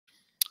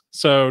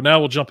So now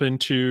we'll jump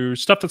into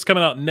stuff that's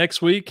coming out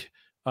next week,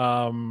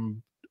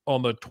 on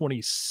the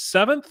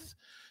 27th.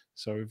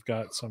 So we've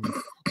got some.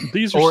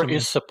 These are or some.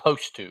 is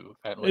supposed to,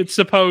 at least. It's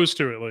supposed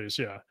to, at least,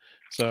 yeah.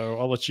 So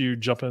I'll let you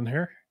jump in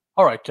here.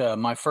 All right,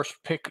 my first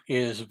pick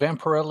is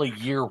Vampirella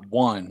Year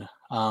One.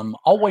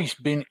 Always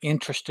been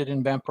interested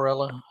in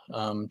Vampirella.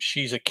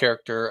 She's a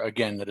character,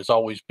 again, that has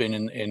always been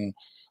in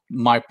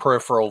my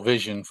peripheral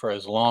vision for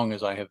as long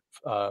as I have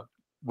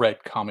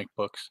read comic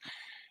books.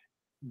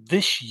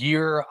 This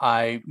year,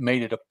 I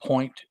made it a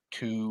point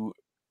to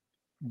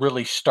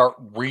really start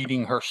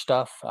reading her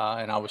stuff,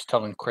 and I was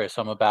telling Chris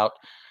I'm about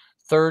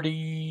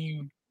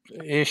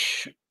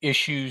 30-ish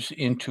issues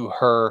into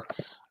her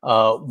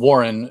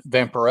Warren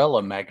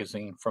Vampirella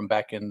magazine from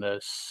back in the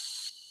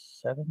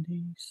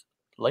 70s,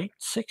 late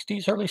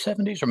 60s, early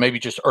 70s, or maybe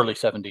just early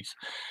 70s.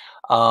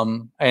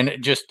 And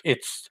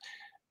it's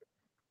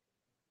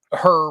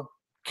her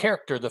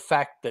character, the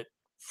fact that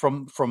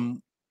from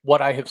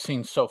what I have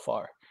seen so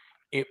far,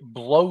 it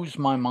blows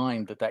my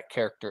mind that that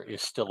character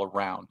is still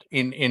around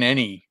in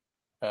any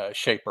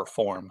shape or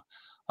form,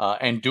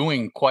 and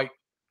doing quite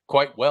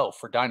well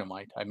for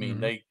Dynamite. I mean,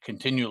 Mhm. they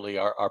continually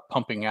are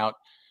pumping out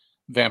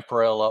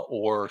Vampirella,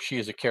 or she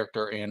is a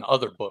character in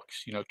other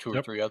books, two or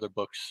Yep. three other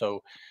books.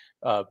 So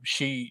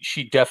she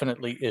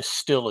definitely is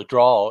still a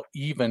draw.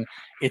 Even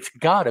it's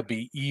got to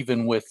be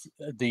even with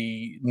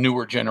the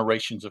newer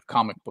generations of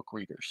comic book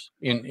readers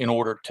in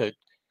order to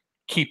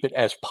keep it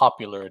as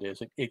popular it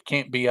is. It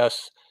can't be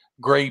us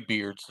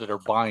graybeards that are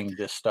buying this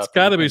It's stuff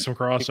got to be and some keep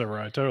crossover.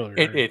 I totally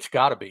it. agree. It's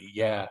got to be,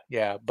 Yeah.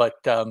 yeah. But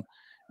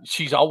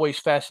she's always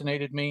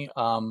fascinated me.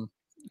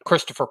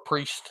 Christopher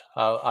Priest.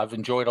 I've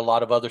enjoyed a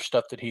lot of other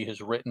stuff that he has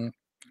written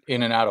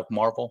in and out of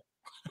Marvel.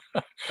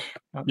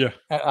 Yeah.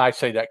 I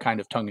say that kind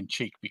of tongue in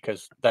cheek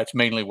because that's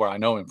mainly where I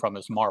know him from,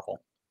 is Marvel.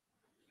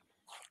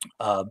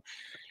 Um,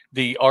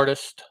 the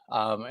artist,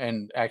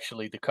 and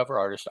actually the cover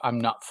artist, I'm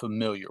not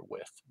familiar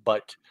with,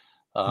 but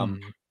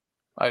um,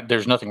 Mhm.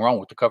 there's nothing wrong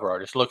with the cover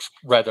artist. Looks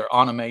rather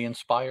anime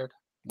inspired,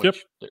 Yep.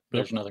 which Yep.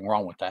 there's nothing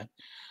wrong with that.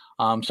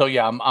 So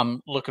yeah,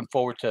 I'm looking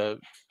forward to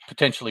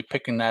potentially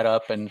picking that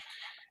up and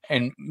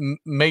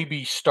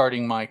maybe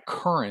starting my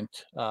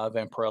current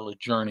Vampirella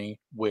journey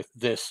with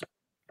this,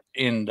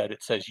 in that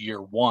it says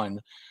year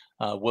one.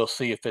 We'll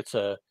see if it's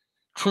a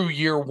true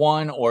year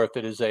one or if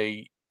it is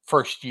a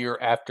first year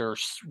after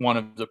one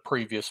of the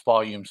previous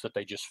volumes that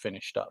they just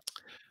finished up.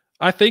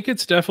 I think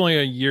it's definitely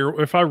a year.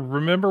 If I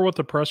remember what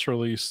the press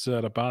release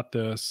said about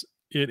this,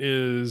 it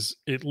is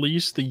at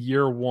least the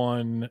year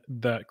one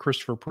that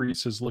Christopher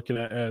Priest is looking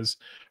at as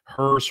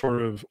her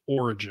sort of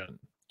origin.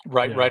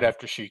 Right Yeah.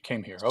 after she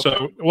came here. Okay,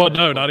 So, well, that's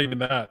no, cool. not even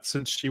that.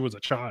 Since she was a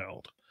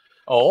child.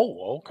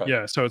 Oh, okay.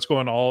 Yeah. So it's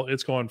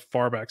going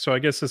far back. So I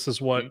guess this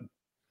is what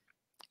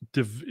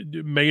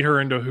You, made her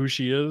into who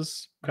she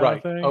is, kind of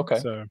right. thing. Okay.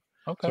 So,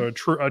 Okay.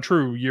 so a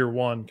true year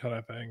one kind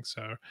of thing.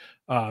 So,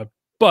 uh,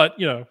 but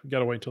you got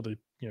to wait till the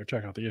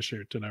check out the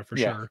issue to know for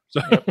Yeah. sure.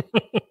 So,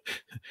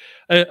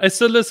 Yep. a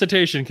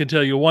solicitation can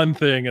tell you one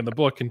thing, and the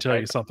book can tell I,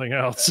 you something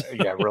else.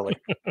 yeah. Really.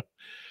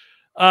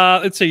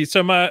 Let's see.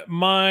 So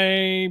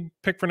my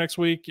pick for next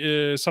week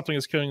is Something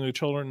Is Killing the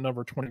Children,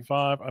 number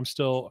 25. I'm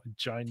still a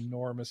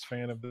ginormous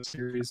fan of this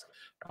series.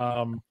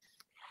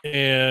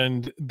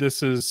 And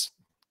this is,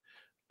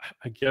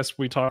 I guess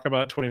we talk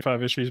about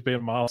 25 issues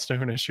being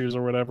milestone issues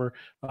or whatever.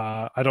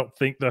 I don't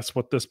think that's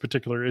what this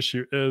particular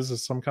issue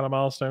is some kind of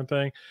milestone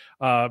thing.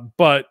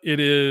 But it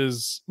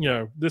is,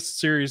 this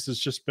series has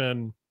just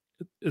been,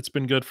 it's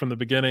been good from the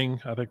beginning.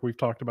 I think we've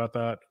talked about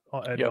that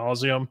ad Yep.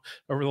 nauseum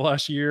over the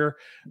last year.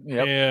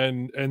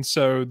 Yep. And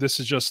so this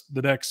is just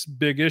the next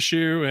big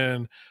issue.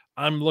 And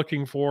I'm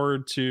looking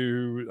forward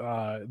to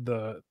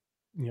the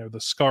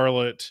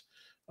Scarlet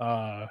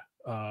uh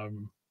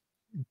um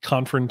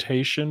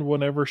confrontation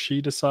whenever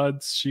she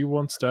decides she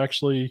wants to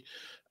actually,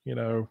 you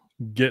know,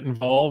 get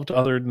involved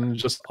other than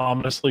just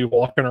ominously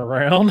walking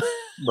around.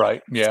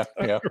 Right. Yeah.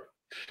 Yeah.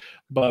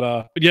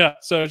 But yeah,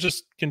 so it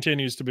just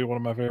continues to be one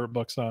of my favorite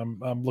books. I'm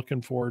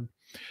looking forward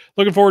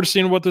to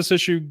seeing what this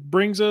issue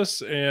brings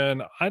us.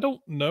 And I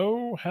don't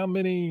know how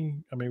many.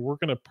 I mean, we're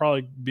going to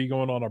probably be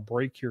going on a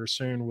break here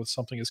soon with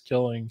Something Is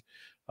Killing,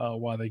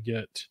 while they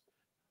get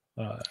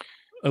uh,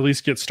 at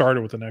least get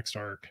started with the next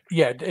arc.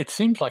 Yeah, it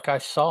seems like I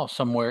saw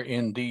somewhere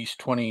in these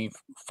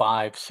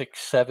 25, 6,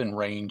 7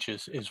 range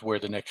is where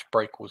the next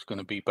break was going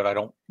to be, but I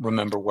don't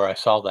remember where I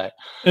saw that.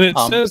 And it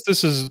Um, says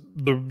this is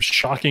the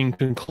shocking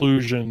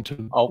conclusion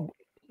to, oh,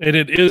 and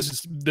it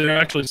is, they're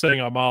actually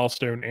saying a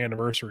milestone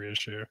anniversary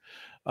issue.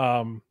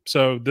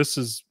 So this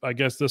is, I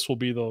guess this will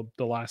be the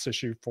last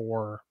issue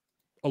for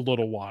a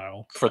little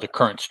while. for the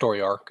current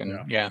story arc, and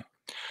Yeah.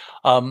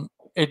 yeah,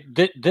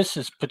 this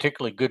is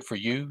particularly good for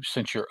you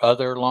since your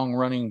other long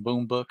running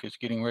Boom book is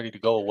getting ready to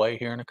go away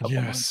here in a couple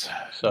Yes. months.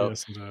 So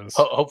Yes, it is.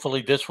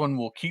 hopefully this one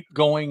will keep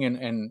going,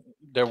 and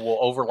there will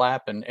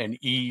overlap and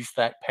ease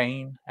that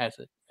pain as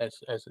it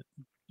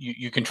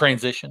you can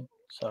transition.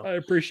 So I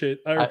appreciate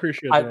I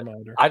the I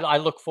reminder. I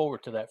look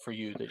forward to that for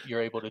you, that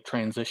you're able to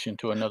transition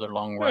to another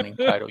long running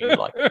title you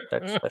like.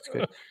 That's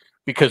good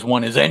because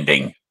one is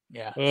ending.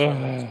 Yeah, so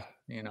that's, Ugh,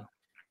 you know.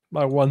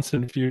 my once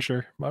and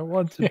future. My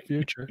once and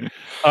future.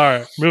 All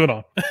right, moving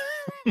on.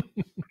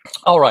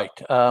 All right,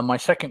 my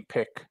second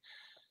pick,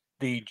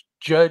 the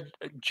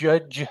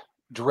Judge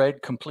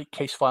Dredd Complete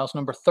Case Files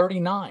number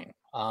 39.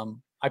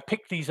 I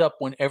pick these up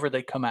whenever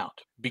they come out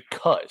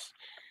because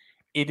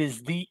it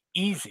is the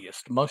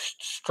easiest, most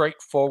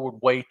straightforward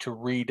way to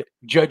read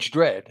Judge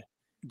Dredd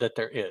that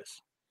there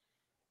is.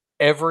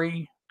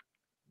 Every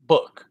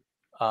book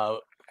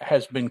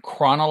has been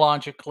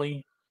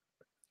chronologically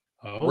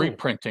Oh.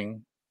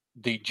 reprinting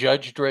the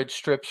Judge Dredd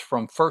strips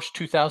from first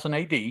 2000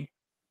 AD,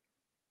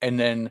 and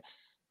then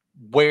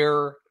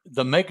where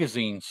the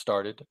magazine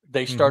started,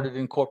 they Mhm. started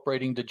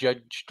incorporating the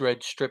Judge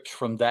Dredd strips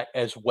from that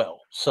as well.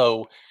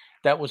 So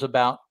that was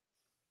about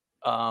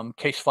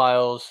Case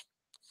Files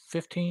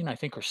 15, I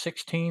think, or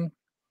 16.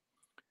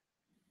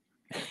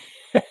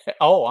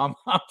 Oh, I'm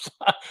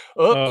sorry.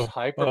 Oops, Oh,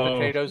 Hyper oh,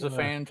 Potato's a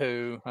fan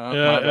too. yeah,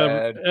 My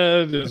bad.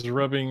 Ed is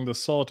rubbing the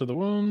salt to the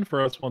wound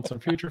for us once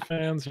and future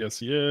fans. Yes,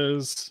 he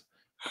is.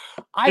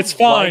 I It's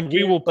fine. like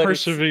We it, will but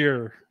it's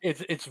persevere.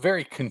 it's it's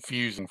very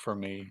confusing for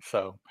me.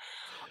 So,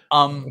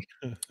 um,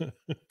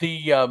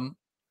 the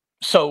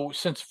so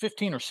since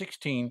 15 or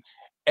 16,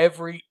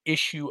 every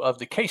issue of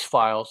the Case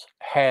Files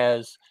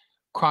has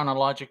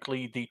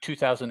chronologically the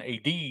 2000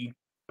 AD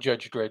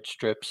Judge Dredd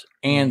strips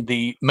Mhm. and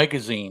the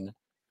magazine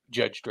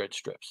Judge Dredd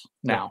strips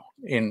Right. now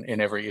in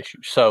every issue.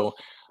 So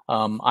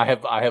I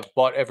have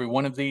bought every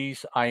one of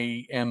these.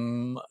 I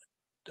am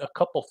a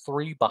couple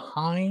three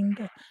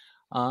behind,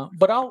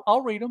 but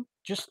I'll read them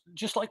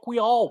just like we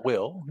all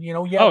will. Yeah,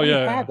 Oh, we yeah,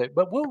 yeah. have it,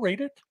 but we'll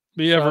read it.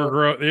 The So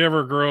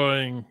ever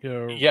growing,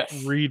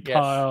 yes, read yes.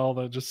 pile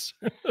that just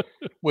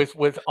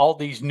With all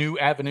these new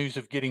avenues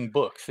of getting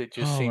books, it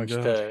just oh my seems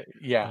god. to,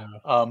 yeah.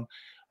 Yeah.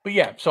 But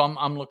yeah, so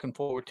I'm looking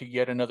forward to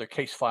yet another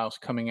Case Files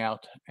coming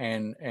out,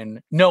 and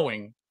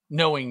knowing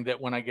that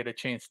when I get a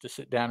chance to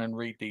sit down and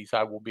read these,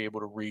 I will be able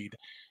to read,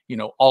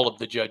 all of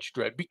the Judge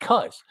Dredd,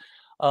 because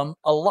a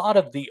lot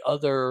of the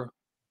other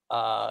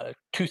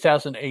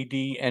 2000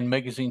 AD and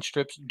magazine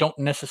strips don't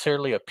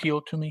necessarily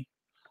appeal to me.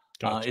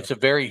 Gotcha. It's a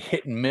very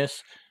hit and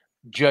miss.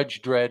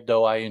 Judge Dredd,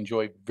 though, I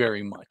enjoy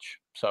very much.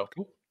 So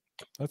Cool.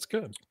 That's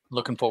good.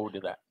 looking forward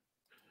to that.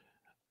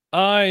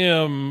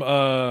 I'm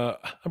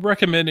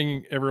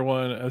recommending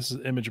everyone as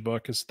an image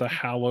book. It's The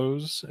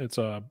Hallows. It's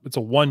a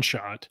one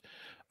shot.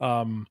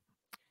 Um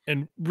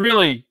and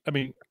really, I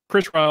mean,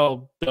 Chris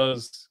Ryle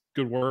does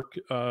good work.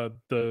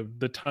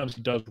 The times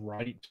he does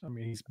write, I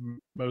mean, he's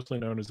mostly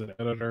known as an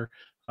editor,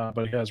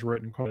 but he has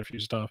written quite a few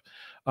stuff.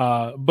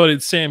 But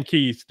it's Sam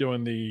Keith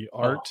doing the Oh,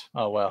 art,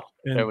 oh well.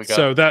 There and we go.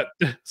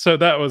 so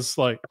that was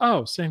like,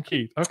 oh, Sam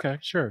Keith, okay,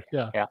 sure,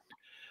 yeah.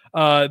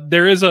 Yeah.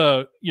 There is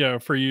a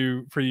for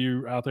you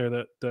out there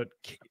that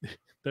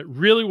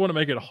really want to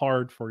make it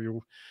hard for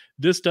you.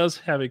 This does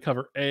have a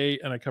cover A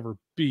and a cover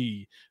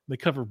B. The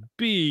cover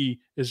B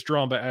is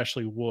drawn by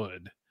Ashley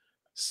Wood.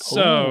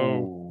 So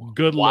Oh,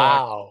 good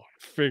luck. wow.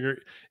 Figure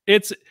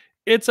it's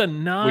Which a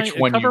one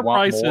you cover want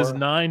price is more?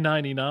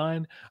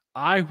 $9.99.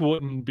 I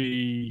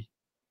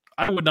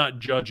would not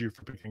judge you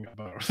for picking up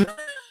both.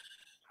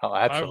 Oh,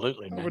 I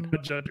absolutely, I man. would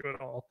not judge you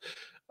at all.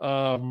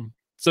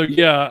 So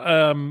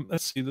yeah,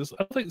 let's see this. I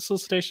don't think the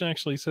solicitation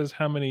actually says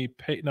how many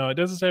no, it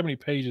doesn't say how many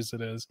pages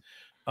it is.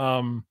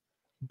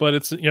 But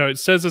it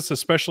says it's a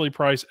specially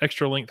priced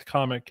extra length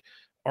comic.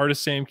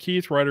 Artist Sam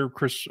Keith, writer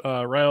Chris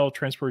Ryle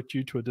transports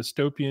you to a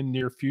dystopian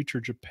near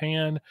future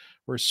Japan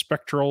where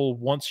spectral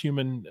once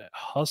human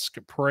husk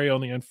prey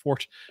on the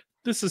unfortunate.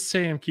 This is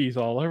Sam Keith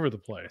all over the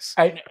place.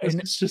 This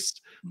And is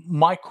just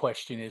my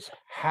question is,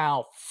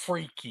 how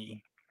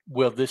freaky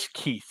will this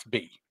Keith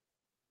be?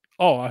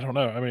 oh, I don't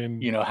know. I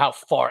mean, How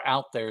far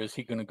out there is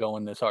he going to go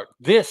in this art?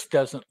 This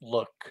doesn't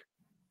look.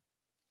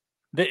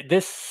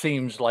 This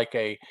seems like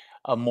a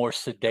more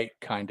sedate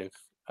kind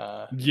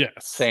of yes.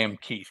 Sam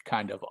Keith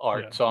kind of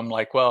art. Yeah. So I'm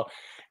like, well,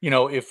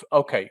 if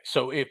okay,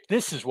 so if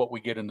this is what we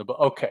get in the book,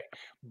 okay.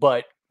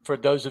 But for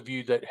those of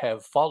you that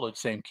have followed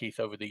Sam Keith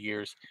over the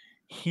years,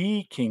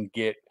 he can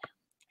get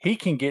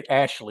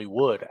Ashley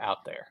Wood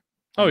out there.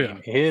 I Oh yeah. mean,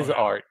 Oh his yeah.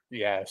 art,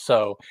 yeah.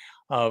 So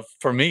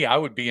for me, I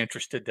would be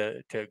interested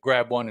to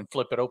grab one and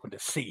flip it open to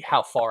see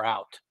how far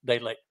out they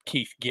let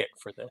Keith get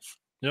for this.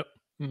 Yep.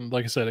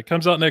 Like I said, it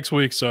comes out next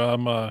week, so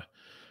I'm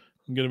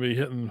gonna be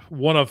hitting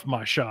one of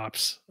my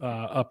shops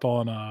up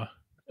on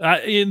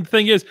and the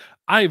thing is,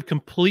 I've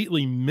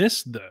completely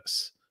missed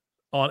this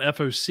on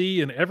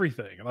FOC and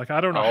everything. Like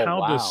I don't know Oh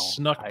how this wow,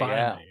 snuck by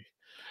yeah. me.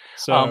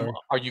 So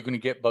Are you going to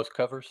get both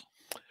covers?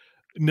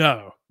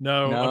 no,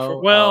 no.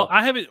 No. Well, Oh,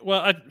 I haven't.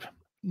 Well,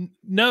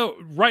 no.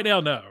 Right now,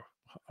 no.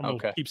 I'm gonna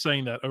okay. keep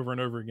saying that over and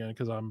over again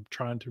because I'm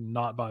trying to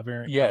not buy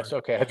variant Yes. cover.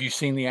 Okay. Have you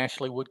seen the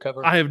Ashley Wood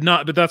cover? I have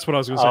not, but that's what I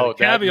was gonna say. The Oh,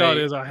 that caveat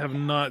may. is I have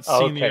not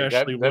seen the Okay,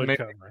 Ashley that Wood may make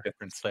cover. a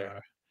difference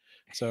there.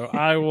 So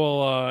I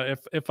will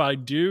if I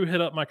do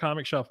hit up my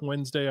comic shop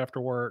Wednesday after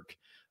work,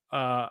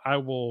 I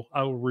will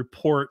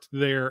report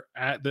there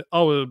at the.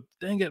 Oh,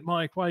 dang it,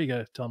 Mike! Why you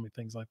gotta tell me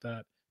things like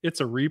that?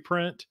 It's a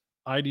reprint.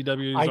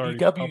 IDW is already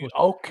IDW. published.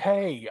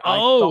 Okay, I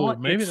Oh, thought it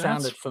maybe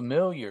sounded that's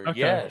familiar. okay.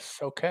 Yes.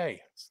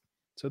 Okay.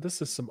 So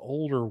this is some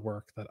older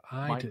work that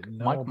I didn't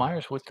know Mike about.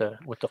 Myers with the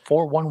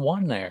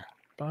 411 there.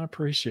 I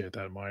appreciate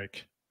that,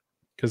 Mike.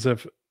 Because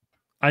if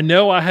I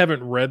know I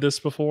haven't read this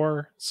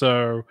before,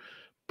 so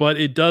but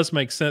it does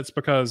make sense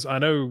because I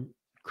know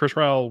Chris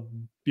Ryle,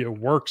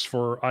 works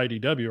for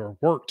IDW or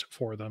worked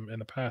for them in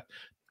the past.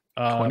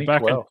 Back in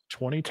 2012.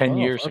 10 2012.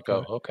 years Okay.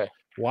 ago. Okay.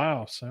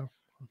 Wow. So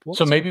So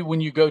whoops. maybe when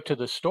you go to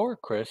the store,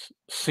 Chris,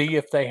 see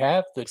if they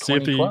have the See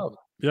if he 2012.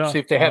 yeah, See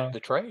if they have the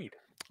trade.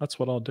 that's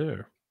what I'll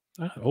do.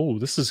 Oh,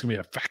 this is gonna be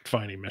a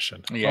fact-finding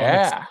mission. Oh,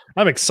 Yeah.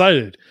 I'm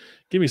excited.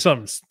 Give me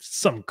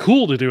something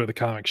cool to do at the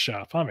comic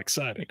shop. I'm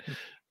excited.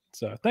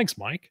 So thanks,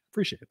 Mike.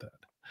 Appreciate that.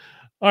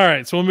 All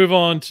right, so we'll move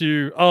on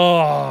to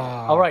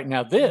All right.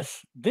 Now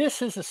this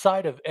is a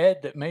side of Ed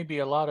that maybe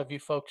a lot of you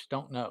folks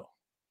don't know.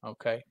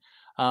 Okay.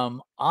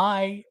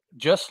 I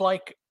just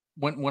like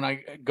when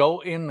I go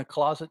in the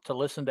closet to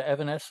listen to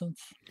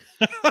Evanescence,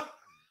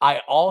 I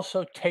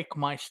also take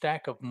my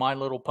stack of My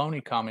Little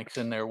Pony comics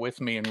in there with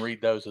me and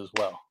read those as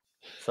well.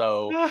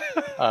 So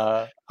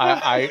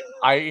I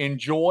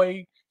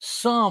enjoy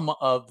some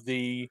of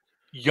the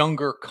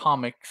younger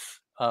comics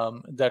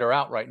that are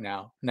out right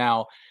now.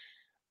 Now,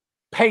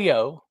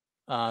 Peyo,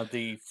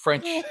 the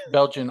French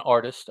Belgian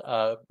artist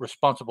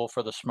responsible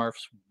for the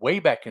Smurfs way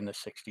back in the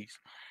 60s,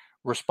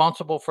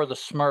 responsible for the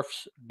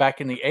Smurfs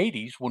back in the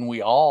 80s when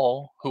we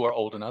all, who are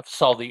old enough,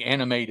 saw the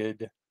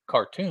animated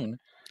cartoon.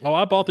 Oh,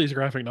 I bought these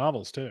graphic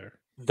novels too.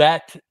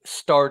 That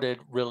started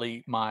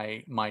really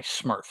my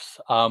Smurfs.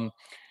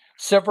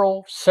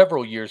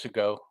 Several years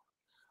ago.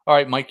 All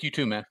right, Mike, you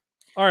too, man.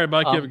 All right,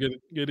 Mike, you have a Um,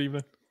 good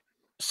evening.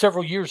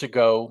 Several years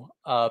ago,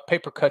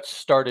 Paper Cuts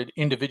started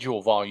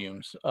individual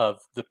volumes of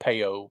the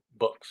Peyo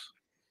books,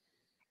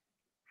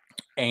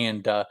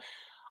 and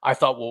I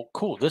thought, well,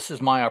 cool. This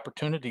is my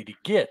opportunity to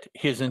get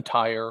his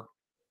entire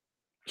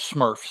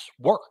Smurfs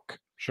work.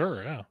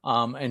 Sure, yeah.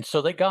 And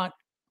so they got.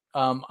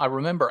 I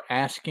remember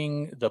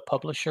asking the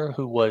publisher,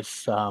 who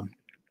was I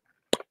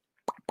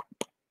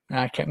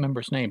can't remember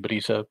his name, but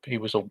he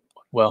was a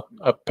well,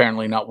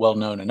 apparently not well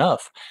known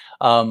enough.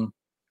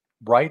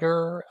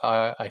 Writer,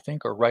 I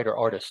think, or writer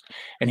artist,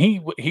 and he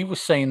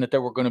was saying that they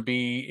were going to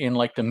be in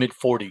like the mid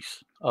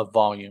 40s of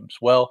volumes.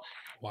 Well,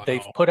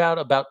 they've Wow. put out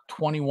about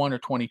 21 or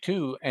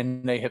 22,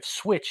 and they have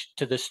switched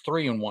to this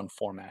 3-in-1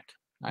 format.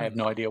 I have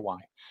no idea why.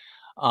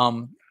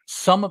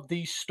 Some of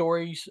these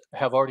stories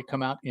have already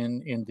come out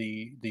in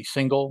the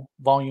single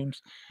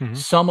volumes. Mhm.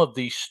 Some of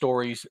these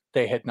stories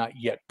they had not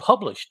yet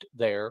published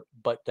there,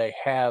 but they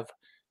have.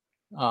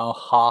 Ha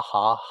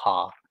ha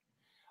ha.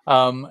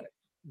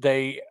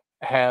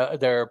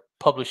 They're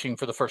publishing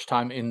for the first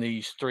time in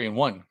these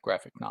 3-in-1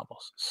 graphic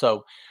novels.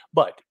 So,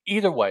 but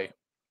either way,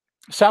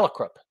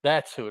 Salicrup,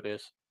 that's who it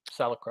is.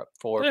 Salicrup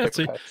for Yeah,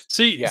 Paper Cuts.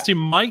 see, Yeah,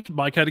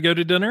 Mike had to go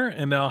to dinner,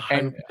 and now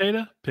Hyper and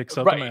Potato picks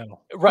up the right,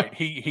 mantle. right.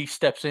 He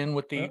steps in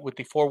with Yeah,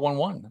 the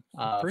 411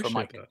 for appreciate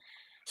Mike. that.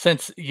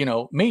 Since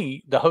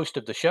me, the host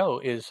of the show,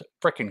 is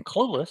freaking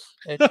clueless.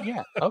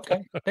 Yeah,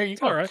 okay, there you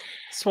It's all go. right.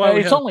 That's why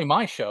we It's have only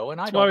my show,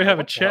 and I that's why don't we know have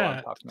a what the hell I'm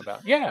chat. talking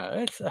about. Yeah,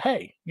 it's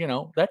hey,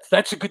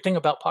 that's a good thing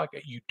about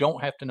podcast. You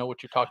don't have to know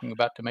what you're talking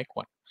about to make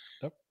one.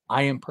 Yep.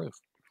 I am proof.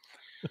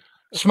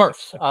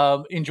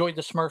 Smurfs. Enjoyed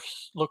the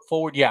Smurfs. Look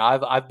forward. Yeah,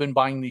 I've been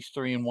buying these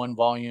 3-in-1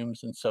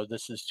 volumes, and so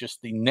this is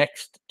just the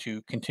next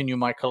to continue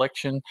my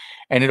collection,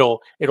 and it'll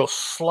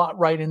slot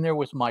right in there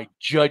with my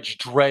Judge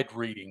Dredd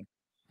reading.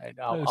 And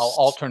I'll It's-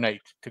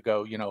 alternate to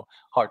go,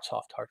 hard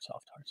soft, hard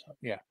soft, hard soft.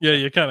 Yeah. yeah, So,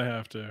 you kind of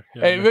have to.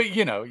 Yeah, but,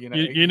 you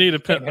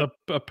need can't have,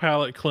 a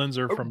palate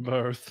cleanser uh, from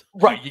both.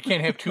 right. You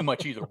can't have too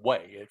much either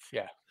way. It's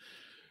yeah.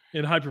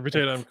 In Hyper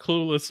Potato, I'm It's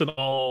clueless in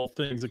all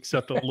things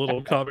except a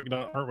little comic.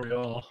 Aren't we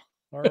all?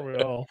 Aren't we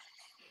all?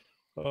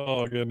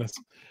 Oh goodness.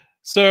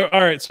 So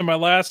all right, so my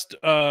last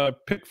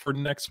pick for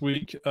next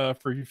week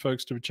for you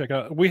folks to check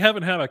out. We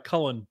haven't had a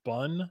Cullen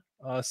Bunn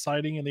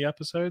sighting in the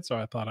episode, so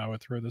I thought I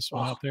would throw this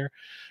one oh, out there.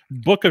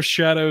 Book of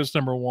Shadows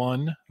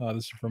 #1.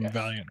 This is from yes.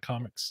 Valiant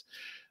Comics.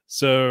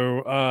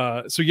 So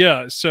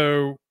yeah,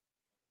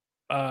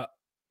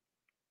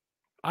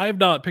 I've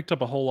not picked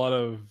up a whole lot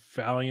of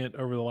Valiant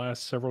over the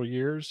last several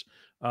years.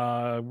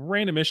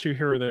 Random issue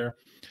here or there.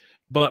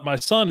 But my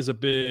son is a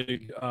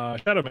big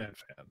Shadow Man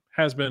fan,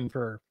 has been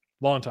for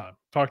a long time.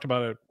 Talked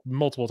about it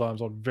multiple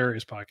times on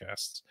various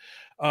podcasts.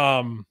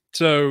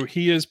 So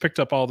he has picked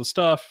up all the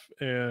stuff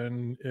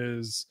and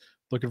is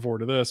looking forward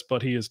to this,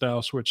 but he has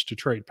now switched to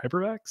trade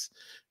paperbacks.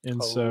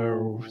 And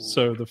so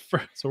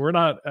we're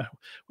not,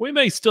 we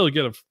may still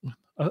get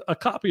a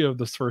copy of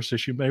this first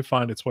issue may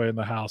find its way in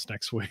the house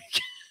next week.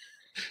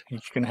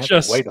 He's gonna have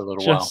to wait a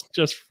little while.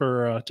 Just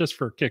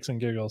for kicks and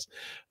giggles.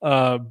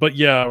 But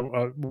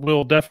yeah,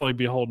 we'll definitely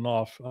be holding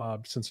off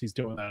since he's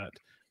doing that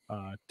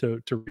to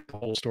read the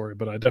whole story.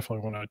 But I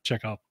definitely want to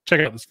check out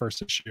this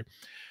first issue.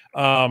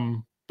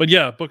 But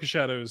yeah, Book of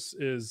Shadows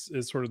is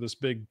sort of this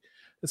big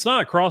it's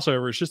not a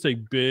crossover. It's just a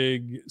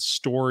big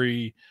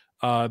story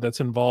that's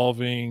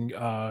involving.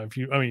 If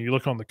you, I mean, you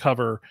look on the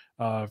cover.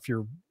 If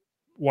you're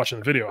watching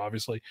the video,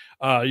 obviously,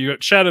 you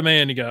got Shadow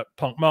Man, you got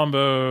Punk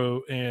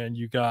Mambo, and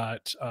you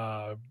got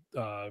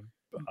Dr.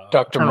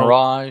 Eternal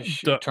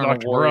Mirage, Eternal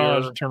Dr. Mirage,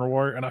 Warrior. Eternal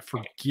Warrior, and I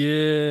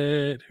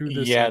forget who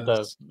this Yeah,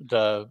 the is.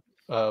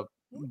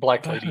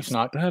 black That lady's is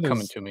not that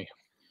coming is, to me.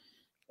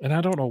 and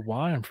I don't know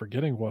why I'm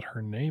forgetting what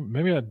her name.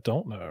 Maybe I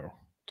don't know.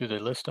 Do they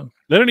list them?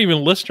 They don't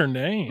even list her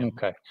name.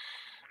 Okay.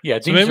 Yeah,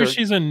 So these maybe are.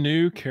 she's a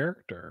new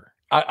character.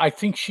 I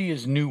think she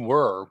is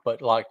newer,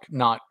 but like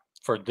not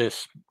for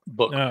this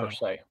book per Oh,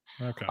 se.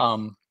 okay.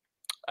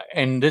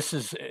 And this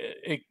is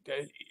the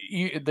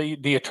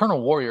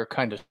Eternal Warrior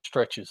kind of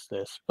stretches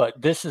this, but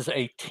this is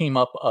a team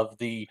up of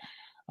the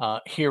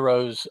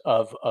heroes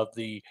of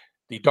the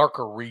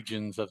darker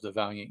regions of the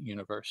Valiant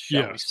universe,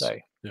 shall we Yes.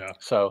 say? Yeah.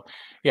 So,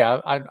 yeah,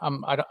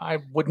 I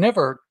would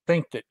never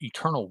think that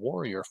Eternal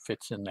Warrior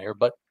fits in there,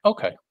 but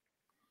okay,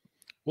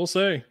 We'll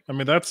see. I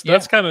mean, that's yeah.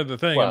 kind of the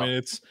thing. I Well, mean,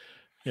 it's,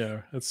 you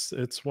know,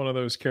 it's one of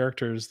those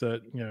characters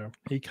that, you know,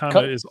 he kind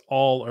of Cu- is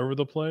all over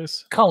the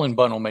place. Cullen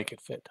Bunn will make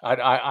it fit.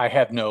 I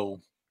have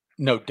no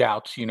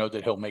doubts,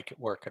 that he'll make it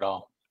work at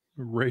all.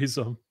 Raise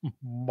a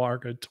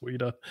Marga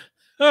Tweeta.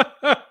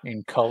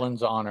 In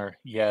Cullen's honor,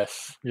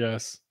 yes.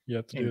 Yes, you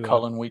have to In do that.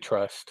 Cullen we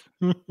trust.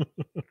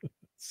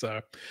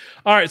 So,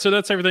 all right, so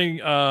that's everything.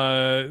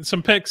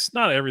 Some picks,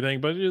 not everything,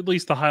 but at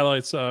least the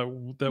highlights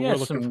that Yeah, we're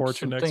looking forward to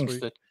some next things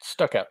week. that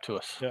stuck out to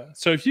us. Yeah.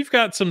 So if you've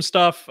got some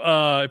stuff,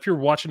 if you're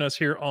watching us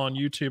here on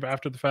YouTube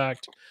after the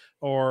fact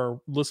or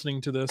listening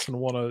to this and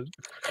want to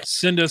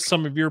send us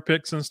some of your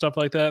picks and stuff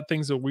like that,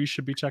 things that we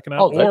should be checking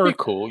out, Oh, that'd be or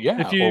cool. if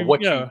Yeah, or you,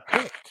 what you yeah,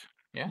 picked.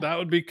 Yeah. that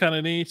would be kind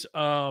of neat.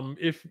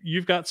 If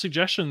you've got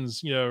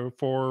suggestions,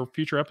 for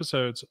future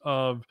episodes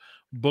of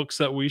books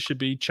that we should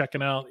be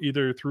checking out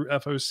either through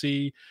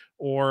FOC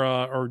or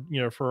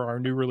for our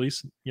new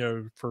release,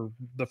 for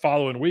the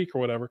following week or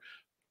whatever,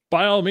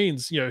 by all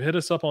means, hit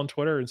us up on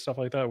Twitter and stuff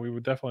like that. We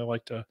would definitely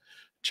like to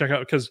check out,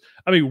 because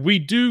I mean, we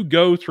do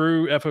go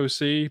through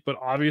FOC, but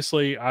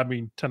obviously, I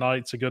mean,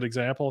 tonight's a good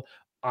example.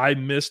 I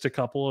missed a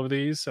couple of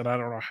these, and I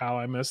don't know how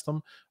I missed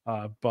them,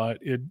 but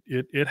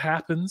it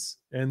happens,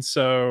 and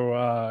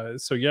so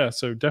yeah,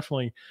 so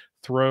definitely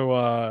throw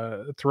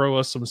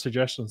us some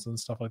suggestions and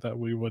stuff like that.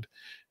 We would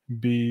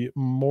be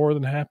more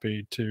than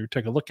happy to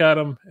take a look at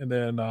them, and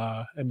then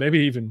and maybe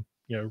even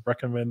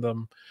recommend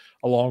them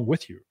along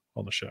with you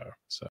on the show. So